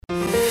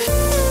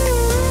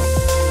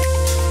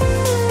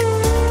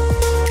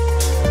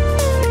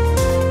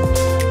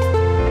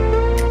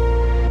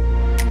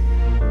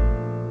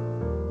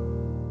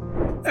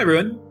Hi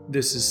everyone,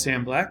 this is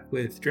Sam Black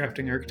with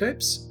Drafting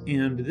Archetypes,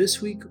 and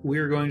this week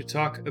we're going to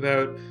talk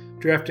about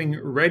drafting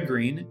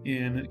red-green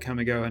in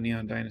Kamigawa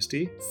Neon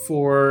Dynasty.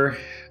 For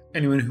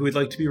anyone who would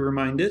like to be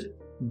reminded,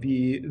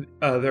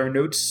 there are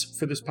notes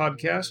for this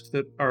podcast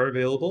that are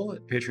available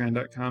at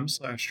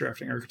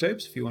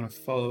patreon.com/draftingarchetypes if you want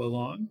to follow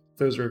along.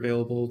 Those are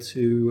available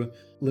to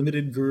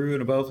limited Guru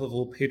and above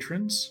level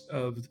patrons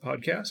of the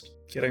podcast.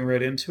 Getting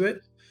right into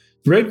it.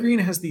 Red-green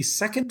has the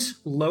second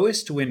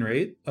lowest win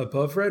rate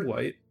above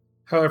red-white.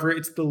 However,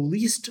 it's the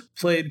least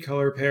played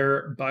color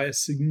pair by a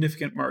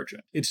significant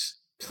margin. It's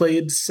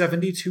played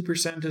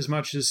 72% as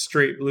much as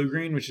straight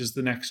blue-green, which is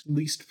the next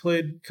least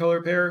played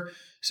color pair.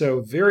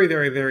 So very,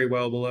 very, very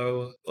well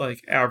below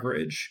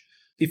average.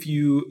 If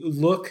you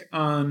look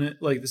on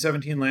the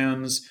 17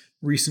 lands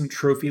recent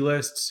trophy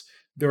lists,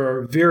 there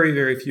are very,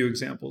 very few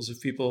examples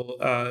of people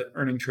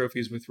earning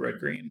trophies with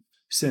red-green,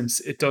 since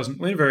it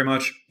doesn't win very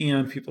much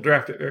and people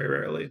draft it very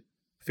rarely.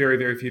 Very,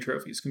 very few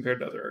trophies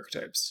compared to other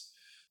archetypes.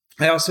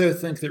 I also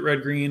think that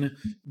red-green,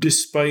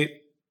 despite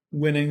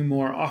winning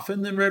more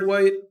often than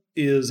red-white,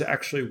 is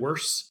actually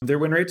worse. Their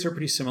win rates are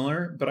pretty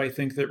similar, but I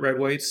think that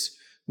red-white's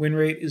win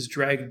rate is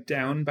dragged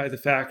down by the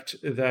fact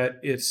that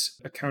it's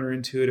a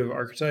counterintuitive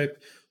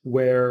archetype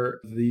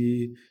where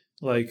the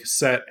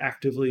set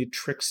actively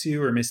tricks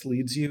you or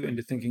misleads you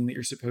into thinking that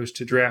you're supposed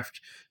to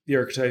draft the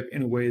archetype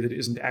in a way that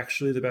isn't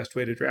actually the best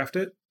way to draft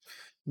it.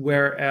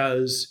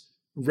 Whereas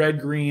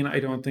red-green, I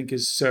don't think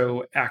is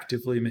so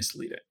actively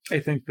misleading. I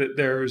think that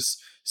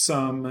there's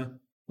some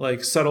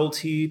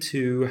subtlety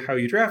to how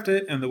you draft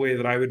it, and the way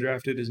that I would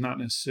draft it is not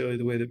necessarily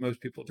the way that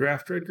most people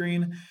draft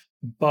red-green,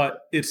 but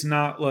it's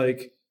not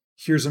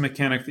here's a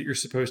mechanic that you're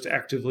supposed to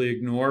actively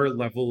ignore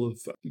level of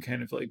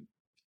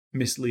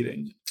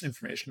misleading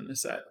information in the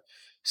set.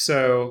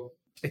 So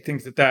I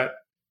think that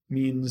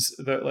means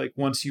that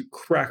once you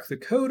crack the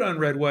code on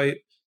red-white,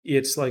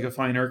 it's a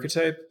fine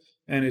archetype.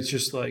 And it's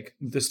just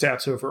the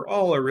stats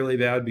overall are really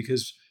bad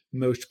because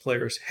most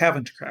players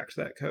haven't cracked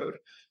that code.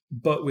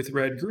 But with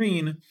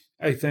red-green,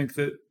 I think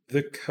that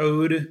the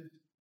code,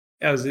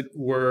 as it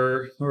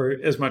were, or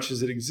as much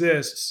as it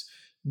exists,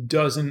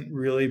 doesn't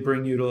really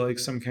bring you to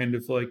some kind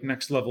of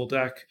next level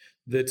deck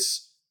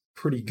that's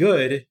pretty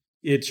good.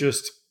 It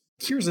just,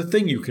 here's a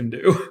thing you can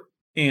do.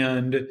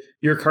 And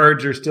your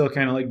cards are still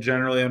kind of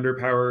generally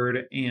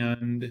underpowered,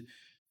 and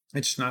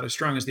it's just not as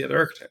strong as the other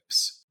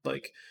archetypes.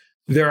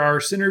 There are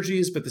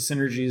synergies, but the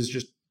synergies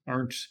just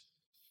aren't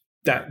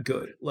that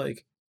good.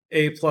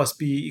 A plus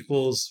B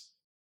equals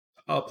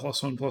a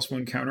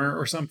 +1/+1 counter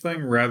or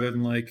something, rather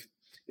than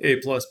A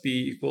plus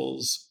B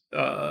equals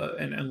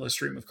an endless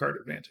stream of card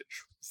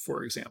advantage,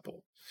 for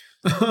example.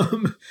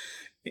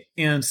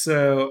 And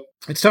so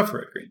it's tough for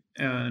red-green,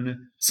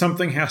 and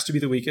something has to be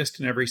the weakest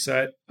in every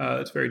set.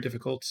 It's very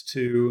difficult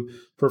to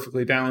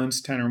perfectly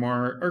balance 10 or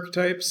more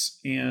archetypes,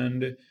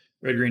 and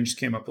red-green just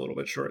came up a little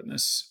bit short in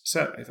this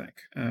set, I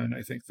think. And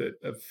I think that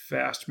a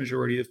vast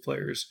majority of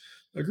players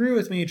agree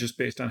with me just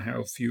based on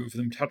how few of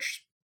them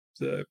touch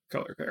the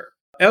color pair.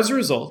 As a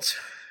result,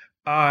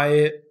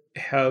 I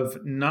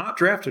have not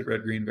drafted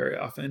red-green very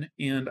often,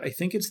 and I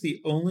think it's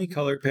the only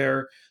color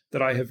pair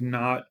that I have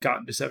not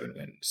gotten to 7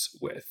 wins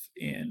with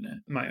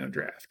in my own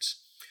drafts.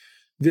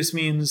 This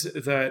means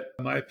that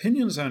my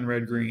opinions on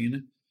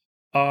red-green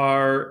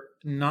are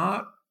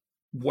not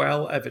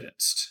well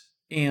evidenced,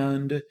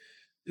 and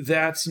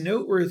that's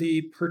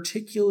noteworthy,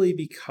 particularly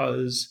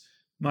because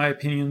my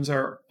opinions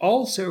are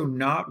also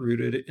not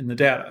rooted in the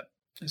data.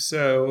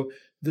 So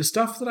the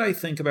stuff that I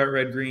think about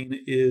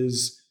red-green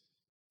is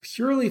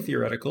purely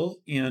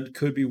theoretical and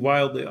could be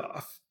wildly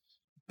off.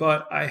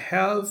 But I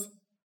have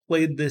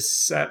played this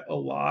set a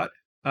lot.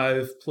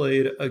 I've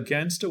played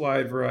against a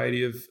wide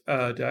variety of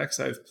decks.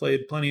 I've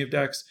played plenty of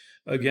decks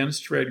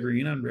against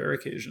red-green on rare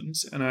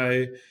occasions, and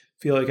I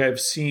feel like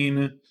I've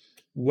seen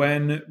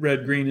when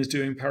red-green is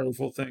doing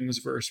powerful things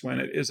versus when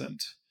it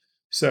isn't.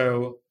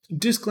 So,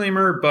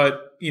 disclaimer,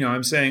 but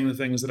I'm saying the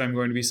things that I'm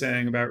going to be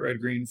saying about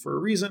red-green for a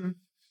reason.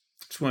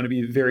 Just want to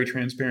be very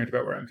transparent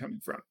about where I'm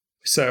coming from.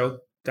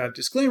 So, that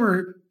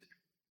disclaimer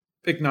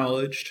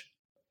acknowledged,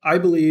 I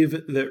believe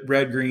that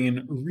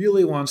red-green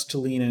really wants to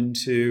lean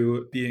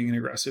into being an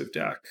aggressive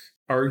deck.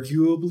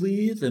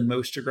 Arguably the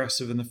most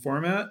aggressive in the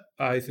format.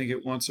 I think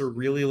it wants a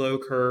really low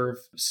curve,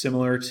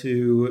 similar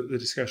to the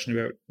discussion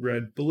about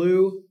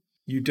red-blue.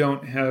 You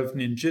don't have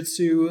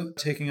ninjutsu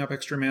taking up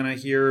extra mana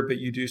here, but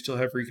you do still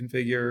have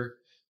reconfigure.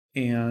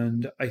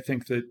 And I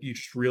think that you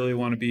just really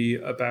want to be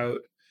about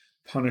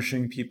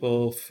punishing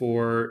people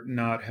for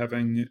not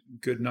having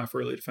good enough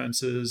early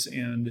defenses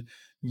and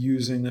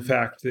using the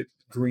fact that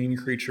green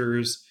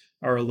creatures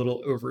are a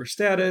little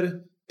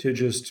overstated to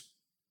just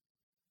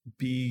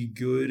be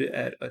good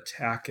at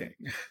attacking.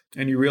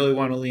 And you really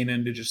want to lean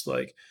into just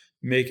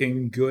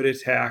making good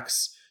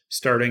attacks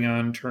starting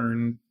on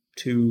turn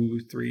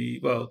 2,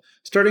 3. Well,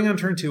 starting on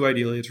turn 2,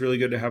 ideally, it's really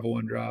good to have a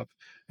 1-drop.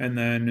 And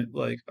then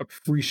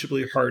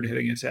appreciably hard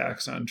hitting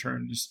attacks on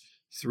turns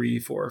 3,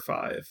 4,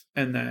 5.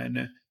 And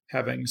then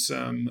having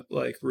some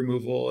like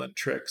removal and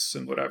tricks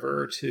and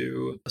whatever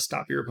to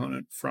stop your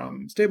opponent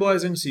from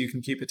stabilizing so you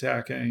can keep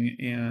attacking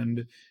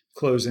and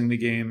closing the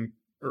game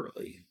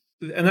early.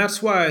 And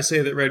that's why I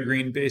say that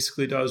red-green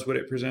basically does what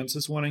it presents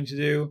as wanting to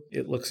do.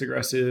 It looks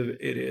aggressive,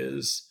 it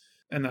is,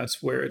 and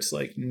that's where it's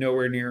like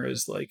nowhere near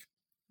as like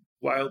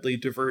wildly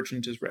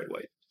divergent as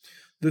red-white.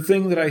 The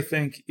thing that I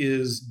think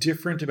is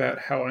different about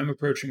how I'm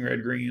approaching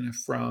red-green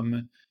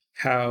from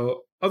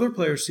how other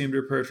players seem to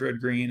approach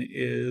red-green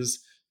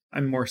is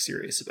I'm more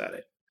serious about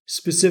it.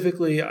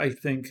 Specifically, I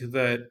think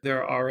that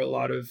there are a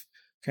lot of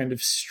kind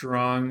of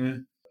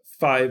strong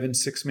 5 and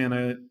 6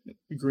 mana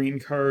green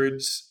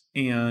cards,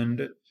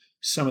 and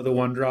some of the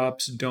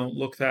 1-drops don't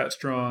look that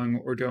strong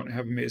or don't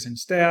have amazing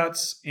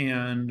stats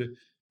and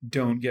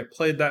don't get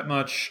played that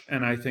much.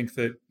 And I think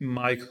that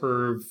my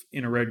curve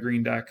in a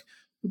red-green deck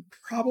would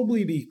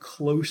probably be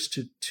close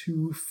to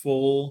 2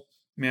 full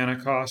mana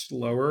cost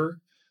lower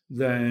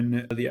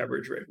than the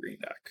average red-green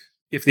deck.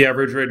 If the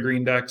average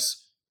red-green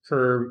deck's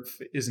curve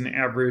is an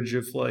average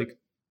of like,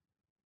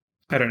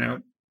 I don't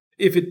know,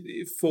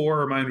 if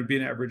 4, mine would be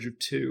an average of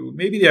 2.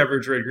 Maybe the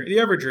average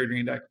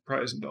red-green deck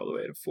probably isn't all the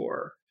way to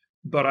 4.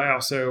 But I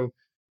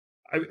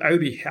would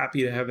be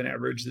happy to have an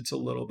average that's a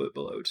little bit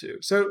below 2.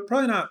 So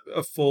probably not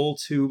a full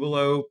 2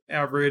 below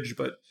average,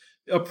 but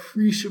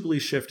appreciably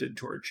shifted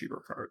toward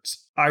cheaper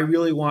cards. I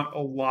really want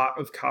a lot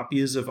of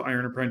copies of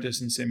Iron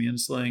Apprentice and Simian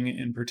Sling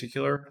in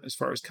particular, as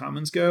far as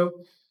commons go.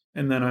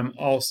 And then I'm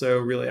also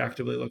really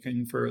actively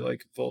looking for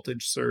like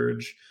Voltage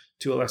Surge,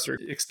 to a lesser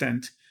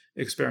extent,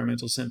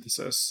 Experimental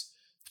Synthesis.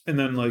 And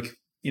then like,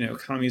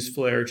 Kami's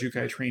Flare,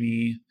 Jukai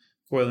Trainee,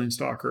 Coiling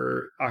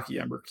Stalker, Aki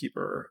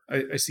Emberkeeper.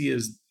 I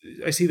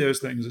see those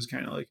things as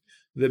kind of like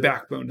the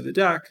backbone of the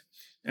deck.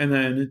 And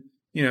then,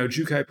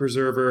 Jukai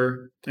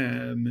Preserver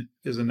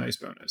is a nice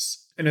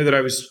bonus. I know that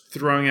I was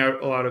throwing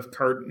out a lot of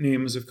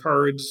names of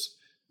cards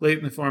late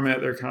in the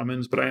format. They're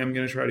commons, but I am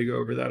going to try to go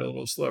over that a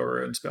little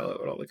slower and spell out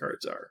what all the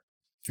cards are.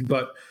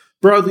 But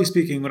broadly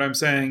speaking, what I'm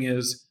saying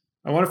is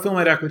I want to fill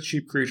my deck with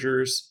cheap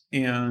creatures.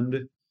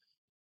 And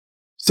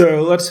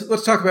so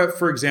let's talk about,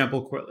 for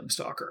example, Coiling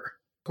Stalker.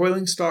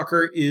 Coiling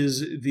Stalker is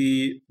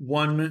the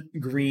 1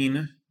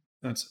 green,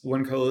 that's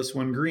 1 colorless,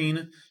 1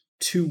 green,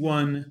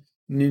 2/1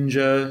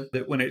 ninja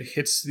that when it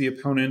hits the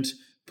opponent,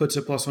 puts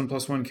a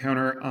 +1/+1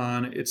 counter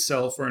on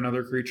itself or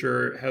another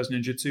creature, has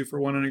ninjutsu for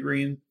 1 and a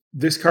green.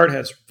 This card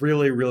has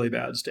really, really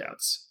bad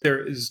stats.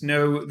 There's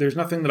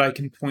nothing that I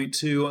can point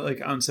to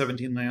like on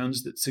 17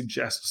 lands that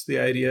suggests the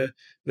idea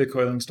that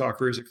Coiling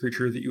Stalker is a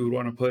creature that you would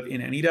want to put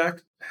in any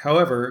deck.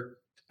 However,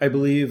 I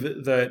believe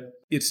that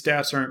its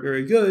stats aren't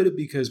very good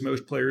because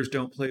most players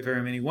don't play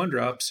very many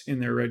 1-drops in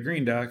their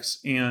red-green decks,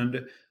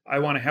 and I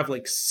want to have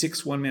like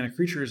 6 1-mana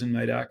creatures in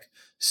my deck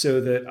so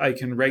that I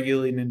can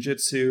regularly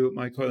ninjutsu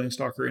my Coiling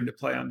Stalker into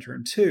play on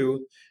turn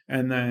 2,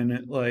 and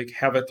then like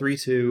have a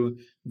 3/2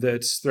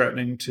 that's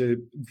threatening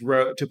to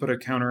put a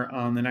counter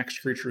on the next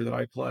creature that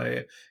I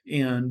play,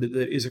 and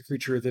that is a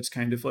creature that's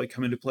kind of like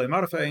come into play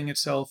modifying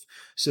itself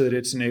so that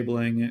it's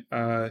enabling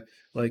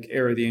like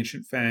Heir of the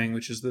Ancient Fang,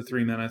 which is the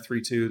 3-mana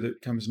 3/2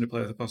 that comes into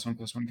play with a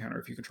 +1/+1 counter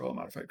if you control a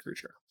modified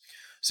creature.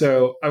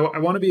 So I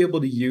want to be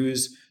able to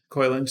use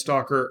Coiling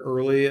Stalker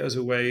early as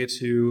a way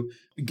to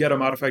get a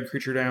modified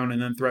creature down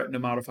and then threaten to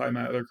modify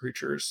my other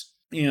creatures.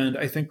 And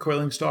I think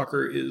Coiling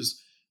Stalker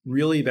is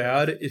really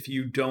bad if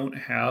you don't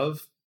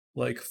have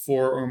like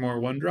 4 or more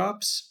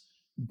 1-drops.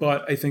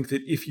 But I think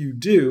that if you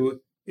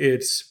do,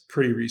 it's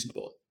pretty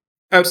reasonable.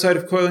 Outside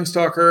of Coiling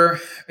Stalker,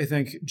 I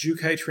think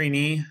Jukai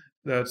Trainee,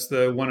 that's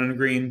the 1 and a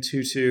green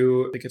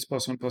 2/2 that gets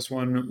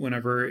 +1/+1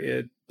 whenever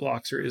it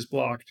blocks or is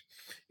blocked,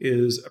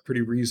 is a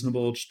pretty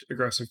reasonable, just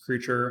aggressive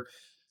creature.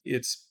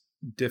 It's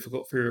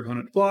difficult for your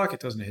opponent to block.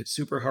 It doesn't hit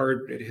super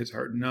hard, but it hits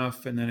hard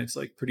enough. And then it's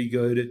like pretty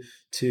good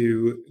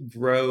to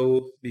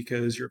grow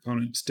because your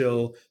opponent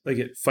still, like,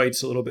 it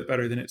fights a little bit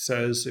better than it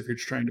says. So if you're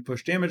just trying to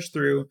push damage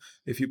through,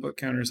 if you put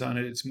counters on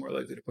it, it's more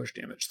likely to push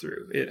damage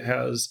through. It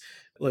has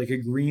like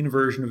a green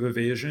version of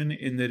evasion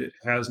in that it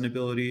has an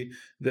ability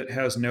that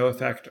has no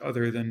effect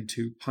other than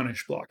to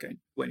punish blocking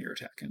when you're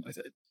attacking with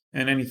it.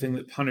 And anything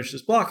that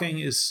punishes blocking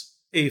is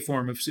a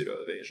form of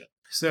pseudo evasion.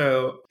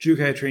 So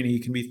Jukai Trainee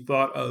can be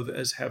thought of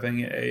as having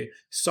a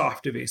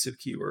soft evasive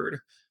keyword,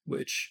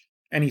 which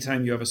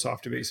anytime you have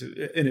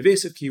an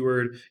evasive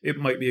keyword, it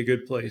might be a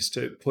good place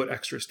to put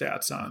extra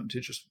stats on to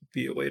just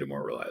be a way to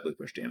more reliably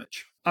push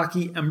damage.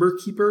 Aki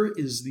Emberkeeper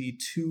is the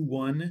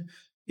 2/1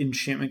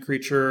 enchantment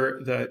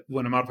creature that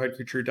when a modified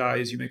creature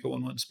dies, you make a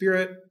 1/1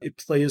 spirit. It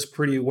plays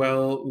pretty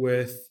well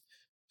with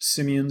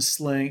Simian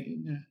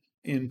Sling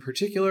in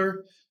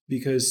particular,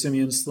 because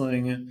Simian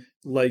Sling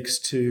likes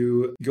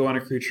to go on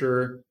a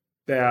creature,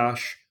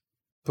 bash,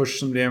 push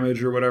some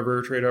damage or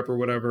whatever, trade up or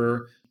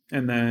whatever,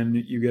 and then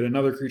you get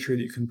another creature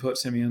that you can put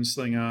Simian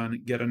Sling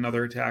on, get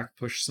another attack,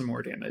 push some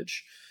more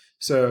damage.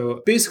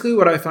 So basically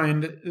what I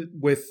find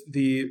with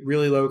the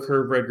really low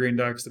curve red-green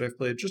decks that I've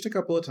played just a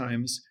couple of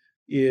times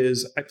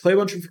is I play a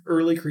bunch of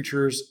early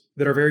creatures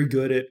that are very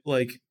good at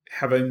like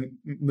having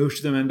most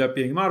of them end up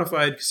being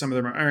modified because some of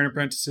them are Iron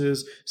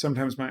Apprentices.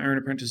 Sometimes my Iron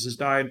Apprentices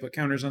die and put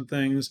counters on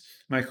things.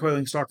 My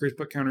Coiling Stalkers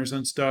put counters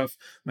on stuff.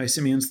 My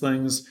Simian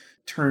Slings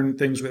turn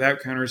things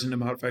without counters into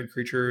modified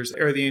creatures.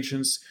 Era of the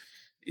Ancients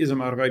is a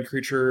modified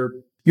creature.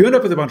 You end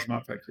up with a bunch of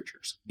modified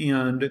creatures,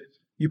 and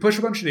you push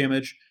a bunch of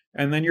damage,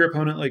 and then your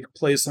opponent like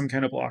plays some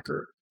kind of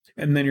blocker.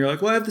 And then you're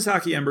like, well, I have this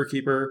Aki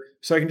Emberkeeper,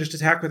 so I can just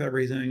attack with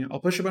everything. I'll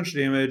push a bunch of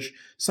damage.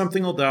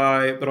 Something will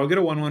die, but I'll get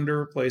a 1/1 to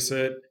replace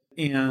it.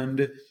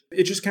 And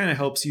it just kind of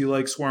helps you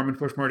like swarm and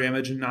push more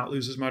damage and not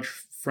lose as much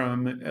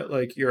from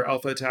like your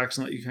alpha attacks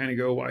and let you kind of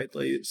go wide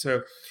late.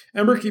 So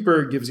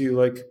Emberkeeper gives you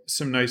like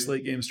some nice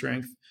late game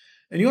strength.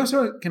 And you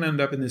also can end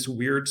up in this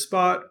weird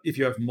spot if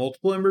you have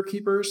multiple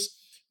Emberkeepers,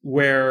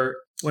 where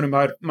when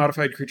a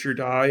modified creature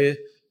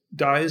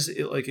dies,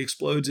 it like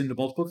explodes into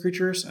multiple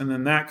creatures, and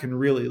then that can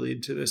really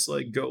lead to this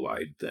like go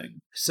wide thing.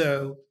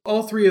 So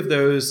all three of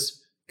those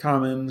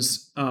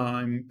commons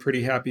I'm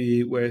pretty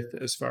happy with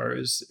as far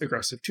as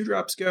aggressive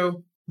 2-drops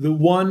go. The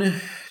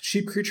one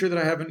cheap creature that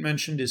I haven't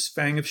mentioned is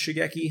Fang of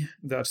Shigeki.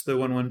 That's the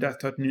 1/1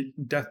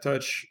 Death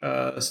Touch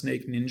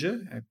Snake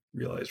Ninja. I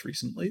realized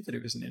recently that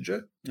it was a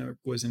ninja. I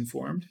was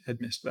informed,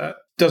 had missed that.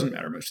 Doesn't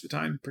matter most of the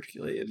time,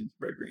 particularly in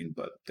red-green,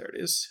 but there it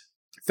is.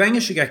 Fang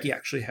of Shigeki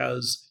actually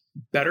has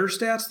better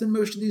stats than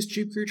most of these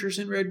cheap creatures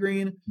in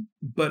red-green,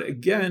 but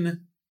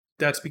again,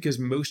 that's because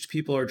most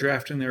people are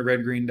drafting their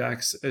red-green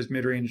decks as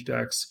mid-range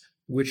decks,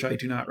 which I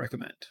do not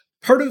recommend.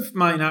 Part of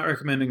my not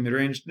recommending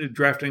mid-range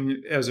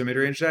drafting as a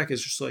mid-range deck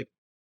is just like,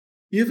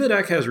 if a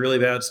deck has really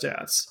bad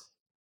stats,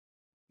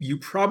 you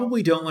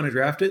probably don't want to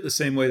draft it the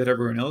same way that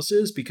everyone else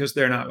is because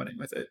they're not winning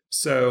with it.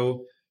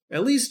 So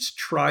at least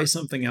try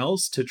something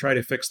else to try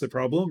to fix the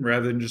problem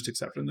rather than just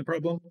accepting the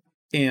problem.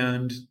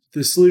 And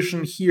the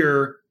solution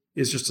here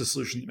is just a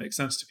solution that makes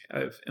sense to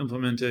me. I've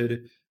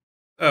implemented,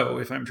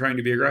 if I'm trying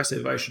to be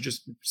aggressive, I should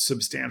just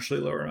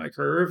substantially lower my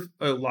curve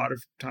a lot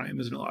of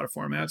times in a lot of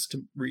formats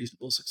to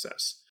reasonable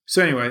success.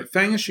 So anyway,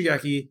 Fang of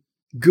Shigeki,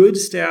 good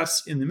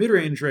stats in the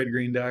mid-range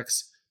red-green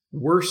decks,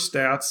 worse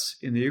stats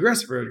in the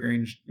aggressive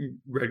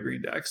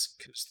red-green decks,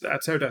 because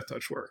that's how Death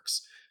Touch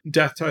works.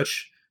 Death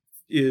Touch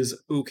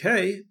is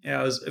okay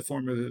as a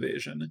form of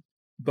evasion,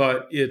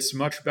 but it's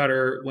much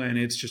better when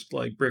it's just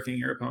like bricking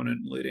your opponent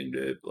and leading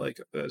to like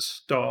a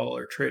stall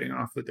or trading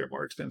off with their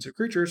more expensive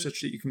creatures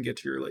such that you can get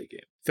to your late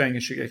game. Fang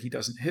of Shigeki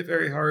doesn't hit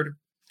very hard.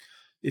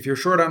 If you're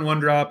short on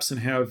 1-drops and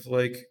have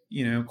like,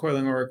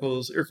 Coiling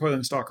Oracles or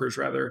Coiling Stalkers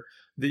rather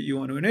that you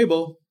want to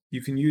enable,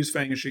 you can use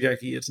Fang of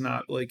Shigeki. It's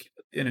not like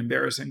an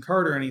embarrassing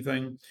card or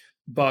anything,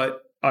 but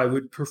I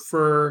would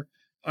prefer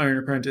Iron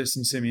Apprentice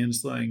and Simian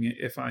Sling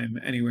if I'm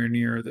anywhere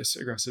near this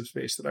aggressive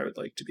space that I would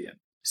like to be in.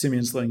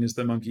 Simian Sling is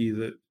the monkey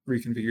that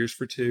reconfigures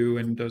for 2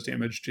 and does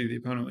damage to the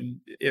opponent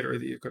when it or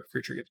the equipped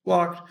creature gets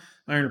blocked.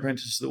 Iron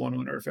Apprentice is the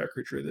 1/1 artifact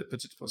creature that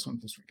puts it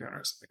 +1/+1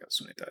 counters, I guess,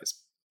 when it dies.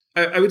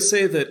 I would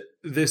say that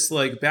this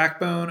like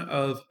backbone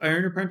of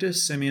Iron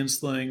Apprentice, Simian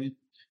Sling,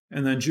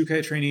 and then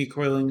Jukai Trainee,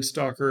 Coiling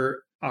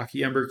Stalker, Aki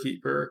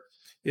Emberkeeper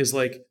is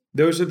like,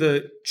 those are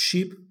the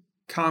cheap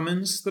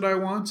commons that I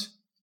want.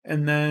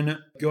 And then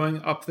going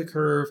up the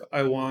curve,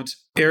 I want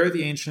Era of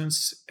the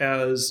Ancients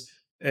as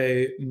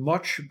a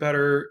much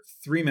better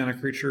 3-mana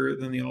creature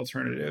than the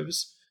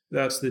alternatives.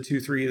 That's the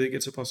 2/3 that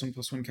gets a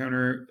 +1/+1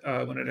 counter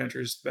when it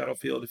enters the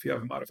battlefield if you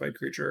have a modified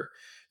creature.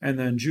 And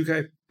then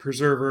Jukai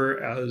Preserver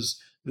as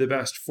the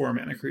best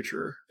 4-mana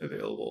creature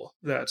available.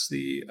 That's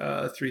the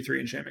 3/3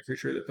 enchantment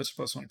creature that puts a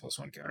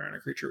 +1/+1 counter on a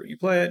creature when you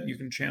play it. You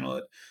can channel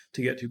it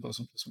to get 2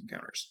 +1/+1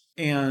 counters.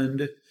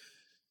 And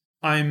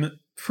I'm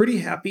pretty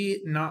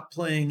happy not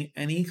playing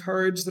any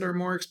cards that are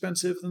more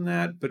expensive than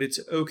that, but it's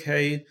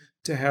okay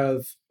to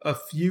have a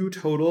few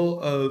total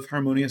of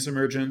Harmonious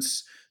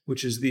Emergence,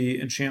 which is the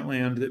enchant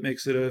land that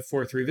makes it a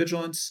 4/3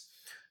 vigilance.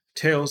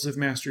 Tales of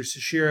Master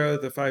Sashira,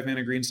 the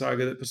 5-mana green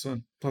saga that puts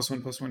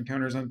 +1/+1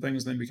 counters on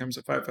things, then becomes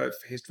a 5/5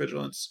 haste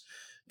vigilance.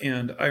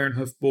 And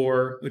Ironhoof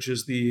Boar, which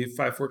is the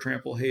 5/4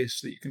 trample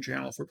haste that you can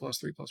channel for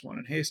 +3/+1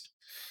 in haste.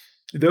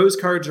 Those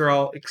cards are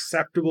all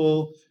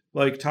acceptable,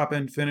 like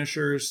top-end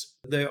finishers.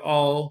 They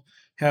all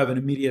have an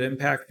immediate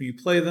impact when you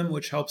play them,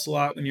 which helps a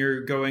lot when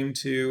you're going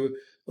to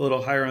a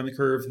little higher on the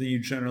curve than you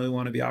generally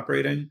want to be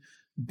operating.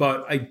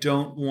 But I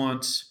don't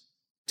want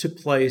to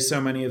play so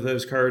many of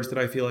those cards that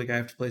I feel like I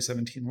have to play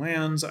 17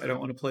 lands. I don't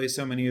want to play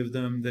so many of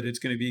them that it's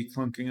going to be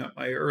clunking up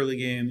my early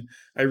game.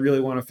 I really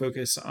want to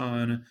focus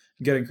on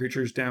getting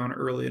creatures down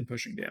early and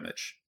pushing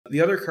damage.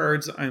 The other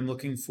cards I'm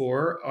looking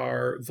for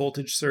are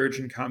Voltage Surge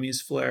and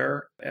Kami's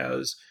Flare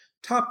as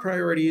top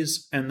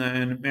priorities, and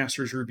then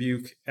Master's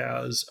Rebuke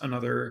as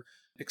another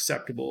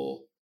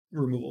acceptable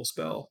removal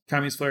spell.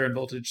 Kami's Flare and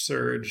Voltage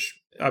Surge.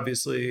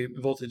 Obviously,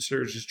 Voltage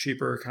Surge is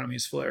cheaper.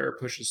 Kami's Flare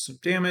pushes some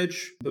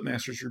damage, but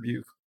Master's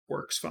Rebuke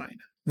works fine.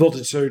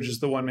 Voltage Surge is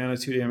the 1-mana,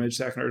 2 damage,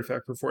 sack an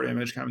artifact for 4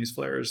 damage. Kami's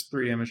Flare is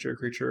 3 damage to a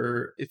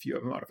creature if you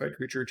have a modified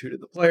creature, 2 to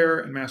the player.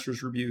 And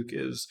Master's Rebuke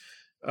is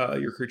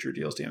your creature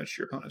deals damage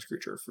to your opponent's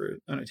creature for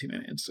a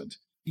 2-mana instant.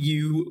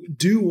 You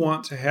do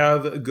want to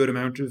have a good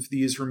amount of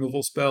these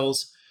removal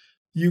spells.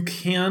 You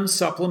can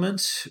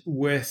supplement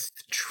with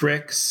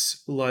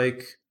tricks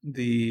like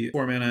the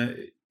 4 mana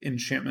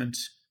enchantment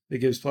that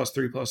gives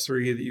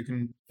 +3/+3 that you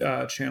can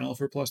channel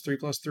for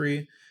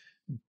 +3/+3.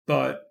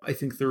 But I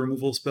think the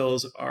removal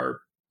spells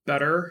are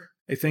better.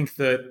 I think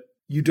that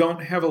you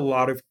don't have a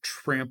lot of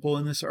trample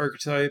in this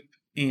archetype,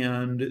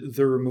 and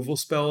the removal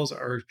spells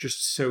are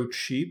just so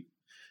cheap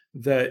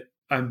that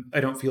I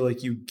don't feel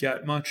like you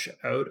get much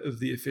out of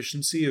the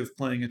efficiency of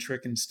playing a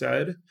trick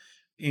instead.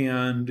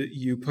 And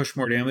you push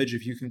more damage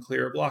if you can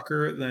clear a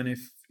blocker than if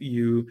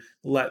you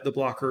let the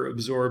blocker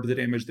absorb the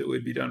damage that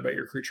would be done by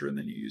your creature and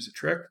then you use a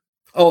trick.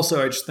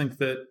 Also, I just think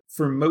that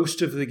for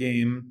most of the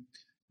game,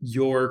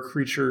 your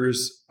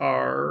creatures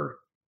are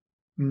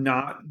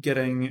not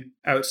getting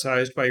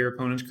outsized by your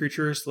opponent's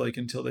creatures, like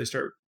until they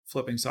start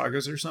flipping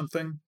sagas or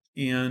something.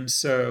 And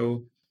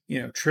so,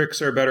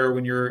 tricks are better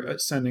when you're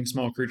sending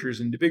small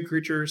creatures into big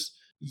creatures.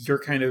 You're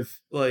kind of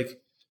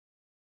like,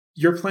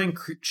 you're playing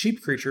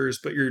cheap creatures,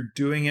 but you're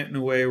doing it in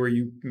a way where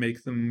you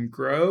make them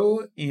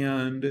grow.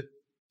 And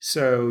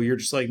so you're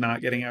just like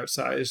not getting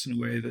outsized in a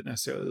way that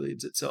necessarily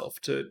leads itself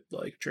to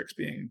like tricks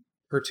being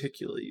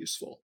particularly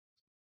useful.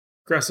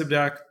 Aggressive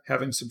deck,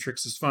 having some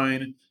tricks is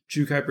fine.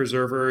 Jukai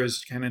Preserver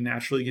is kind of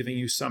naturally giving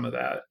you some of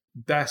that.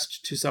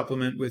 Best to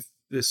supplement with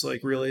this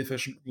like really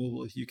efficient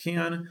removal if you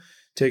can.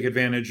 Take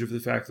advantage of the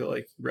fact that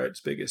like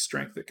Red's biggest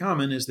strength at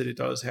common is that it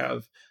does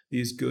have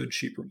these good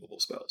cheap removal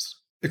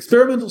spells.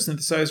 Experimental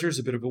Synthesizer is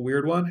a bit of a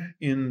weird one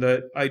in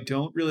that I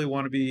don't really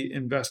want to be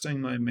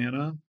investing my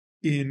mana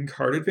in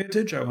card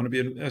advantage. I want to be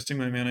investing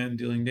my mana in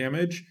dealing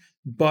damage.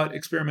 But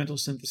Experimental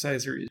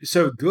Synthesizer is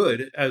so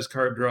good as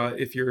card draw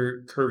if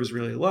your curve is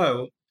really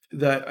low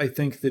that I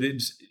think that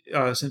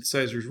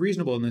Synthesizer is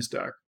reasonable in this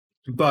deck.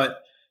 But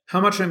how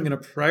much I'm going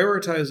to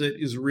prioritize it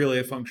is really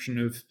a function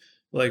of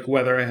like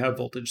whether I have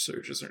Voltage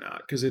Surges or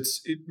not, because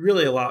it's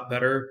really a lot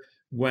better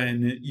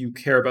when you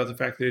care about the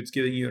fact that it's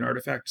giving you an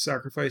artifact to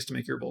sacrifice to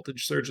make your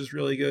Voltage Surges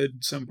really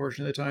good some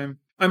portion of the time.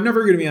 I'm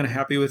never going to be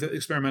unhappy with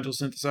Experimental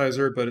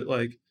Synthesizer, but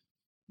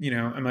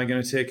am I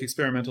going to take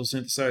Experimental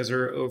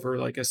Synthesizer over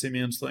like a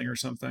Simian Sling or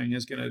something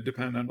is going to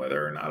depend on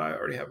whether or not I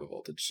already have a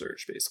Voltage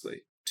Surge,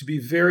 basically. To be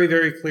very,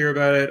 very clear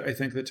about it, I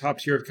think the top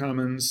tier of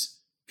commons,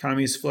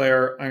 Kami's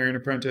Flare, Iron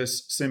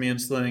Apprentice, Simian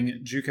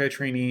Sling, Jukai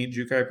Trainee,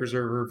 Jukai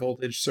Preserver,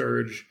 Voltage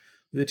Surge.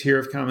 The tier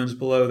of commons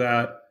below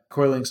that,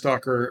 Coiling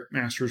Stalker,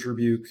 Master's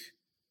Rebuke,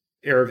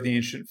 Heir of the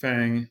Ancient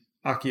Fang,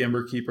 Aki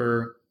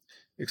Emberkeeper,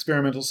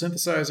 Experimental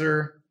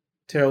Synthesizer,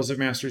 Tales of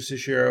Master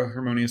Sushiro,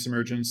 Harmonious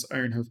Emergence,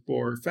 Ironhoof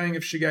Boar, Fang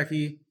of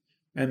Shigeki,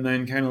 and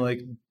then kind of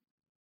like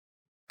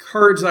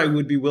cards I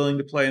would be willing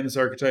to play in this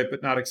archetype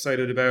but not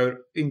excited about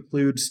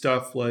include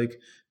stuff like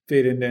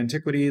Fade into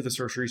Antiquity, the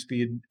sorcery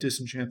speed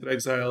Disenchanted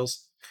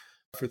Exiles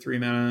for 3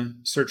 mana,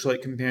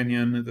 Searchlight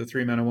Companion, the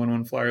 3 mana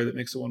 1/1 flyer that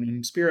makes a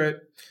 1/1 spirit,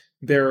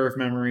 Bearer of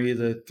Memory,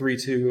 the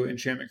 3/2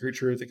 enchantment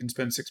creature that can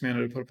spend 6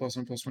 mana to put a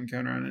 +1/+1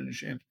 counter on an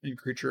enchantment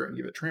creature and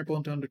give it trample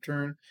until end of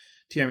turn.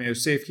 Tiamio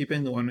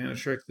Safekeeping, the 1 mana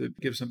trick that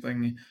gives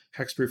something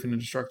hexproof and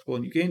indestructible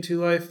and you gain 2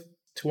 life.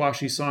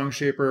 Tawashi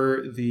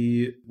Songshaper,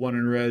 the 1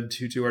 in red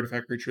 2/2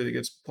 artifact creature that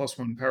gets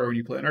 +1 power when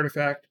you play an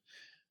artifact.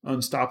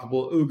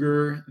 Unstoppable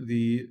Ogre,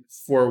 the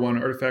 4/1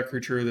 artifact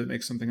creature that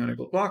makes something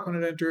unable to block when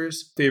it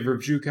enters. Favor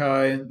of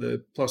Jukai,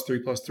 the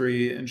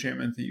 +3/+3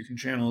 enchantment that you can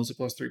channel as a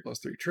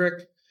 +3/+3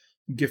 trick.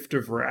 Gift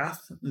of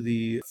Wrath,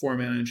 the 4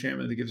 mana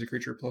enchantment that gives a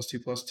creature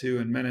 +2/+2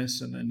 and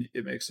menace, and then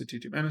it makes a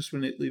 2/2 menace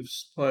when it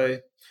leaves play.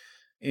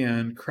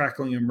 And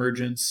Crackling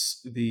Emergence,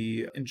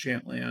 the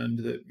enchant land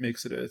that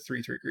makes it a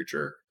 3/3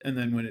 creature, and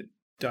then when it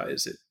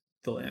dies,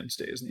 the land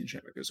stays and the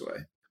enchantment goes away.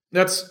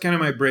 That's kind of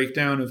my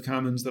breakdown of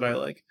commons that I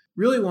like.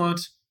 Really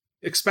want,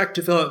 expect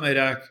to fill out my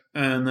deck,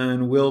 and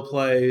then will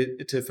play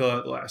to fill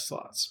out the last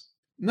slots.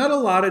 Not a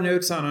lot of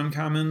notes on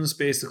uncommons.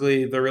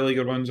 Basically, the really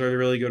good ones are the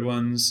really good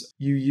ones.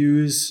 You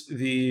use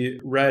the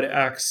red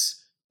X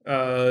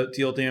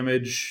deal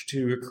damage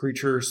to a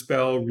creature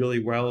spell really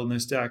well in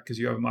this deck because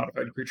you have a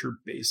modified creature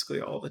basically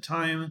all the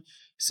time.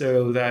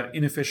 So that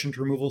inefficient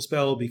removal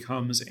spell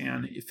becomes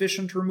an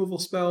efficient removal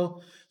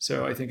spell.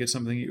 So I think it's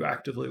something you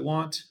actively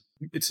want.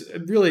 It's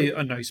really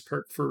a nice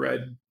perk for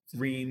red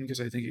green because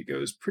I think it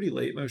goes pretty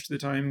late most of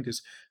the time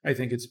because I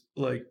think it's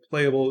like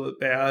playable but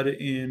bad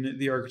in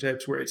the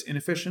archetypes where it's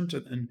inefficient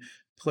and then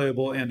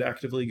playable and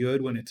actively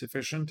good when it's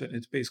efficient, and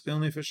it's basically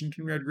only efficient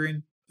in red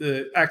green.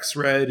 The X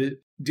red,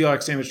 deal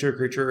X damage to a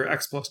creature,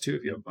 X+2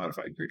 if you have a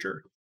modified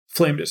creature.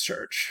 Flame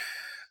Discharge.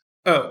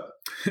 Oh,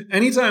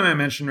 anytime I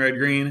mention red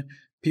green,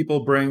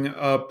 people bring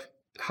up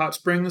Hot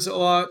Springs a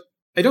lot.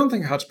 I don't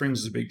think Hot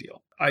Springs is a big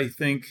deal. I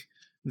think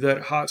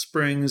that Hot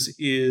Springs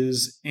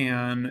is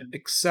an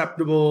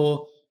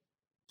acceptable,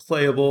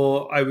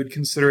 playable, I would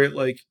consider it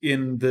like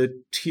in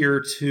the tier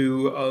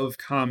 2 of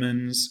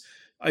commons.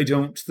 I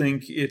don't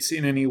think it's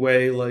in any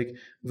way like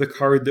the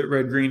card that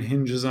red green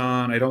hinges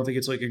on. I don't think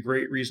it's like a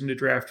great reason to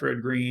draft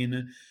red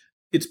green.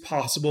 it's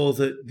possible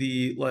that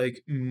the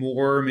like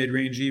more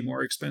mid-rangey,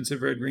 more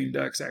expensive red-green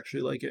decks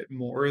actually like it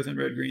more than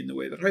red-green the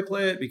way that I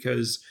play it,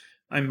 because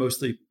I'm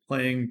mostly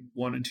playing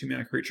 1 and 2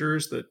 mana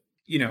creatures that,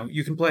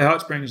 you can play Hot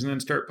Springs and then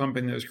start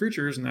pumping those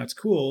creatures, and that's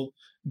cool.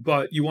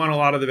 But you want a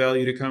lot of the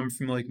value to come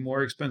from like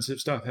more expensive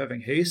stuff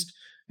having haste.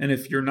 And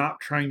if you're not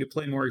trying to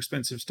play more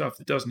expensive stuff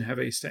that doesn't have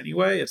haste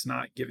anyway, it's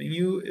not giving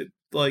you it,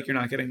 like you're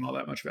not getting all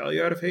that much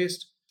value out of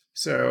haste.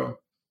 So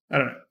I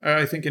don't know.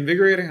 I think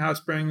Invigorating Hot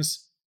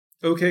Springs,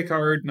 okay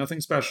card, nothing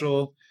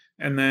special.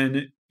 And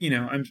then,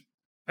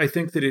 I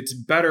think that it's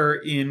better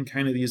in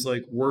kind of these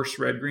like worse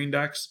red green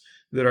decks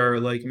that are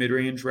like mid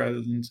range rather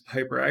than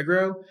hyper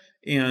aggro.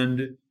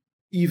 And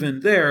even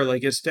there,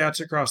 like its stats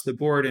across the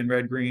board in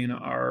red green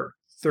are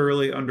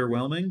thoroughly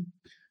underwhelming.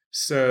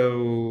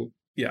 So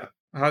yeah,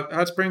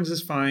 Hot Springs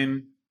is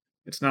fine.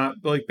 It's not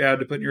like bad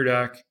to put in your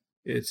deck.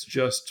 It's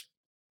just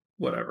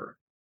whatever.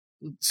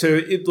 So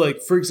it,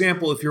 like, for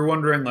example, if you're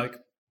wondering like,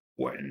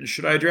 when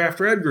should I draft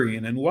red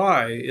green and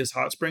why? Is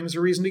Hot Springs a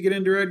reason to get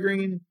into red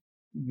green?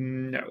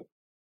 No.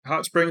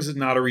 Hot Springs is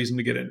not a reason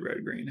to get into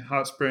red green.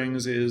 Hot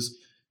Springs is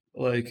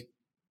like,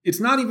 it's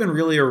not even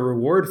really a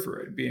reward for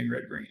it being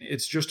red green.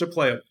 It's just a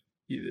play.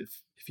 If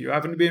you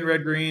happen to be in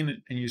red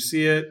green and you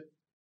see it,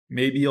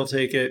 maybe you'll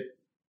take it.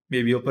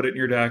 Maybe you'll put it in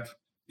your deck.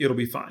 It'll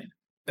be fine.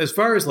 As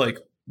far as like,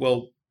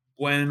 well,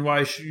 when,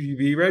 why should you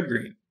be red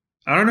green?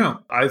 I don't know.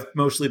 I've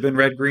mostly been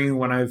red green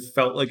when I've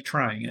felt like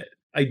trying it.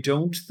 I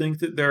don't think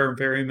that there are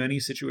very many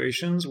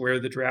situations where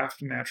the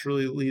draft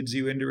naturally leads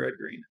you into red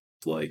green.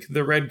 Like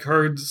the red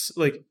cards,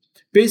 like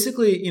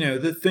basically,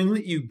 the thing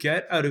that you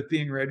get out of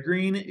being red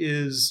green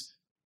is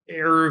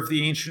Heir of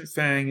the Ancient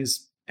Fang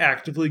is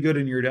actively good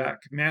in your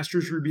deck.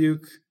 Master's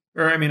Rebuke,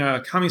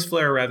 Kami's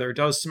Flare rather,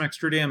 does some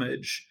extra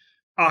damage.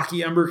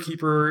 Aki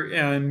Emberkeeper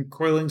and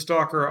Coiling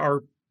Stalker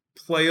are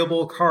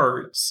playable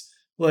cards.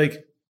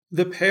 Like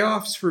the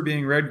payoffs for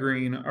being red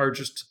green are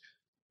just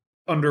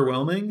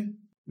underwhelming.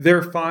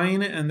 They're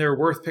fine and they're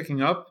worth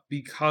picking up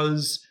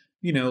because,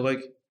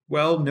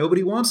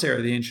 nobody wants Heir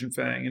of the Ancient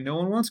Fang and no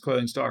one wants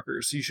Coiling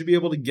Stalkers. So you should be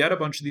able to get a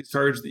bunch of these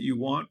cards that you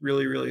want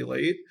really, really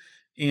late.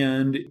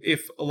 And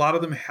if a lot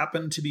of them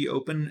happen to be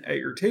open at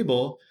your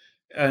table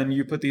and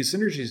you put these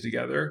synergies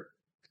together,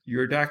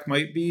 your deck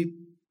might be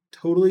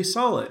totally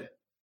solid.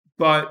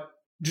 But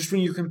just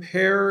when you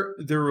compare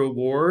the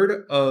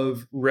reward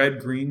of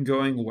red-green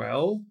going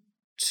well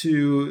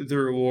to the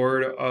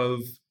reward of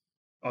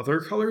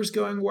other colors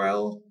going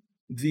well,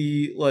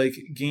 the like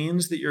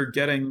gains that you're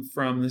getting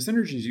from the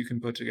synergies you can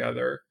put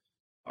together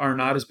are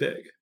not as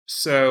big.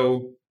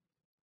 So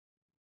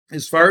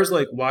as far as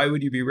like why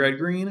would you be red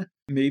green,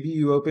 maybe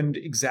you opened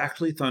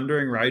exactly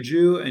Thundering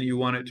Raiju and you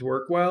want it to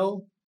work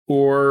well,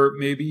 or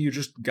maybe you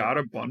just got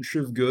a bunch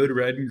of good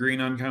red and green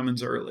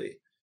uncommons early.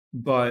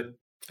 But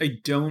I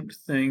don't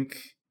think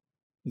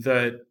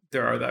that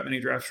there are that many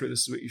drafts where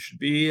this is what you should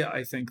be.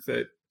 I think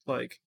that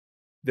like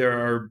there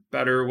are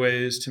better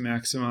ways to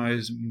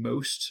maximize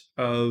most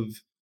of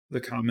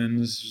the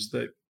commons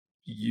that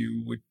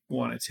you would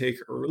want to take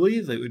early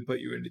that would put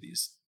you into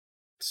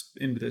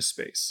this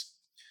space.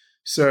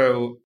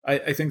 So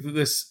I think that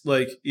this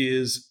like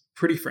is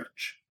pretty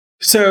fringe.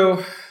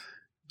 So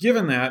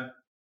given that,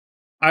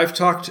 I've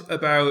talked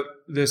about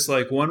this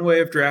like one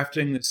way of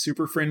drafting this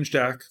super fringe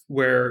deck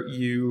where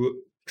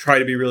you try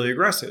to be really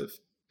aggressive.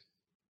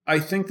 I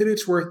think that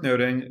it's worth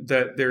noting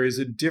that there is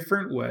a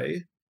different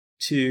way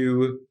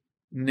to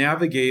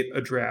navigate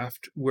a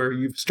draft where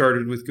you've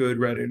started with good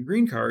red and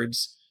green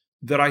cards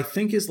that I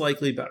think is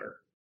likely better.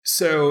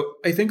 So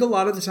I think a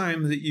lot of the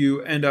time that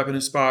you end up in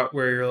a spot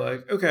where you're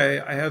like,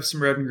 okay, I have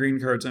some red and green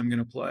cards I'm going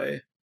to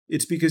play.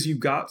 It's because you've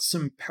got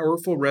some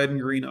powerful red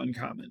and green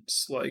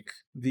uncommons, like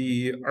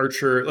the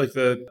Archer, like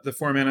the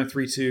 4 mana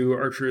 3/2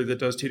 Archer that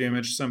does 2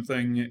 damage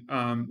something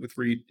with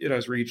reach. It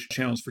has reach,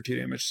 channels for 2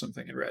 damage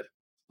something in red.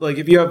 Like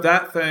if you have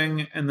that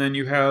thing and then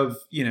you have,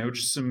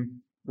 just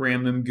some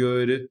random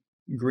good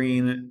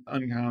green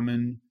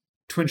uncommon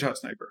Twin Shot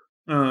Sniper.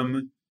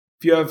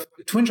 If you have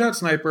Twin Shot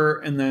Sniper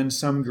and then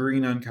some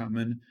green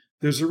uncommon,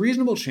 there's a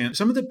reasonable chance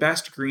some of the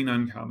best green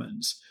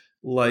uncommons,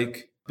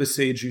 like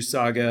Boseiju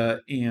Saga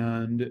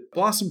and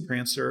Blossom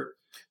Prancer,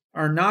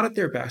 are not at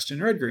their best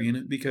in red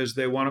green because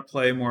they want to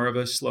play more of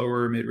a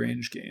slower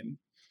mid-range game.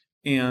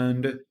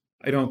 And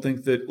I don't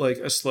think that like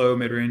a slow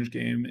mid-range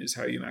game is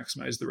how you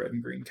maximize the red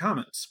and green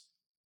commons.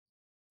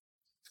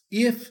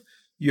 If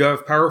you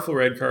have powerful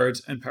red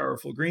cards and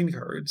powerful green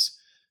cards,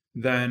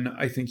 then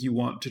I think you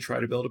want to try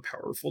to build a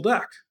powerful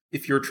deck.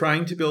 If you're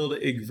trying to build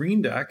a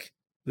green deck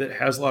that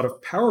has a lot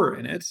of power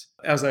in it,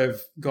 as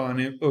I've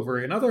gone over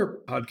in other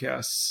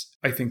podcasts,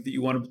 I think that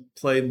you want to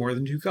play more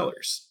than 2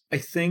 colors. I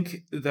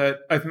think that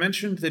I've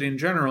mentioned that in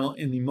general,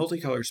 in the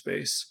multicolor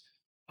space,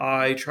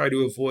 I try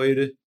to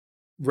avoid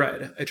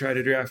red. I try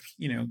to draft,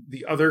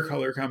 the other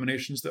color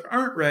combinations that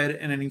aren't red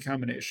in any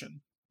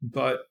combination.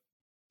 But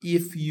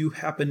if you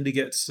happen to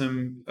get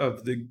some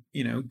of the,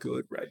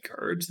 good red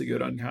cards, the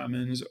good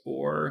uncommons,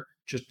 or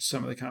just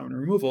some of the common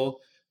removal,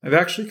 I've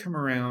actually come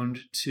around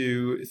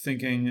to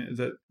thinking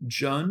that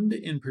Jund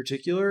in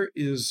particular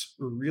is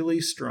really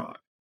strong.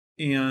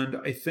 And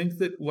I think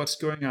that what's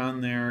going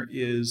on there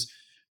is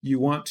you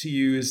want to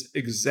use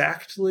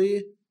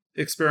exactly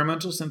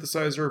Experimental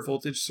Synthesizer,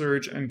 Voltage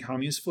Surge, and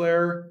Commu's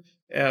Flare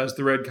as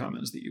the red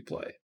commons that you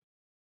play.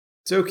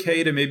 It's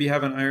okay to maybe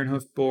have an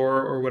Ironhoof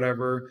Boar or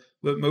whatever,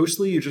 but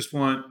mostly you just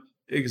want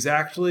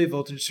exactly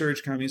Voltage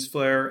Surge, Commu's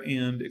Flare,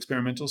 and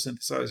Experimental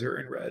Synthesizer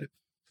in red.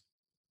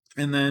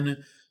 And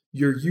then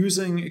you're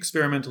using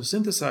Experimental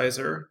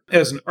Synthesizer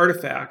as an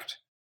artifact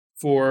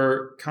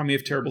for Kami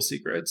of Terrible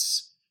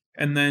Secrets.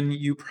 And then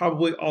you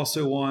probably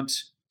also want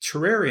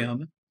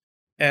Terrarium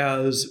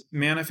as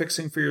mana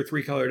fixing for your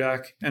 3-color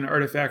deck, an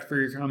artifact for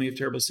your Kami of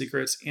Terrible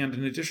Secrets, and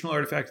an additional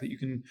artifact that you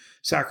can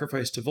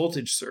sacrifice to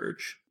Voltage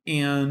Surge.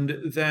 And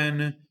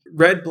then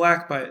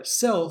red-black by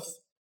itself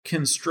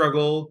can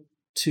struggle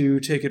to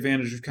take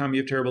advantage of Kami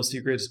of Terrible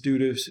Secrets due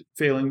to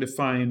failing to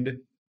find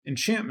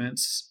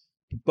enchantments,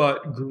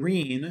 but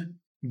green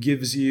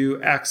gives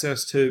you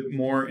access to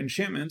more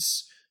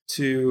enchantments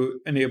to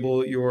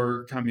enable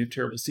your Kami of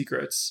Terrible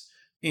Secrets.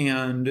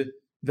 And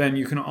then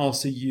you can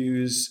also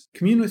use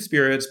Commune with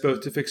Spirits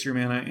both to fix your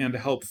mana and to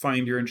help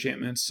find your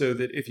enchantments, so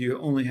that if you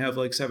only have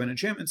like 7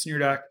 enchantments in your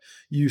deck,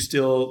 you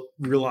still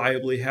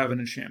reliably have an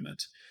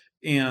enchantment.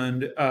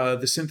 And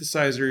the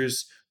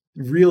synthesizers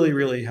really,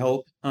 really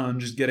help on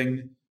just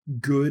getting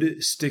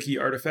good sticky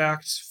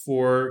artifacts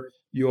for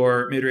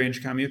your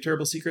mid-range Kami of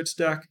Terrible Secrets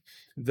deck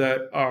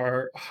that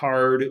are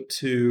hard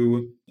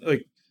to,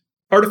 like,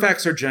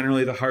 artifacts are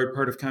generally the hard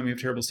part of Kami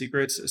of Terrible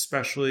Secrets,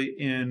 especially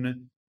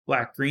in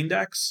black-green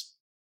decks.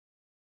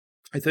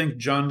 I think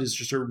Jund is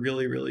just a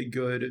really, really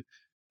good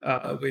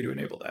way to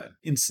enable that.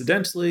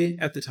 Incidentally,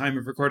 at the time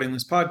of recording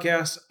this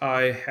podcast,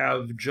 I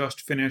have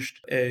just finished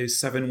a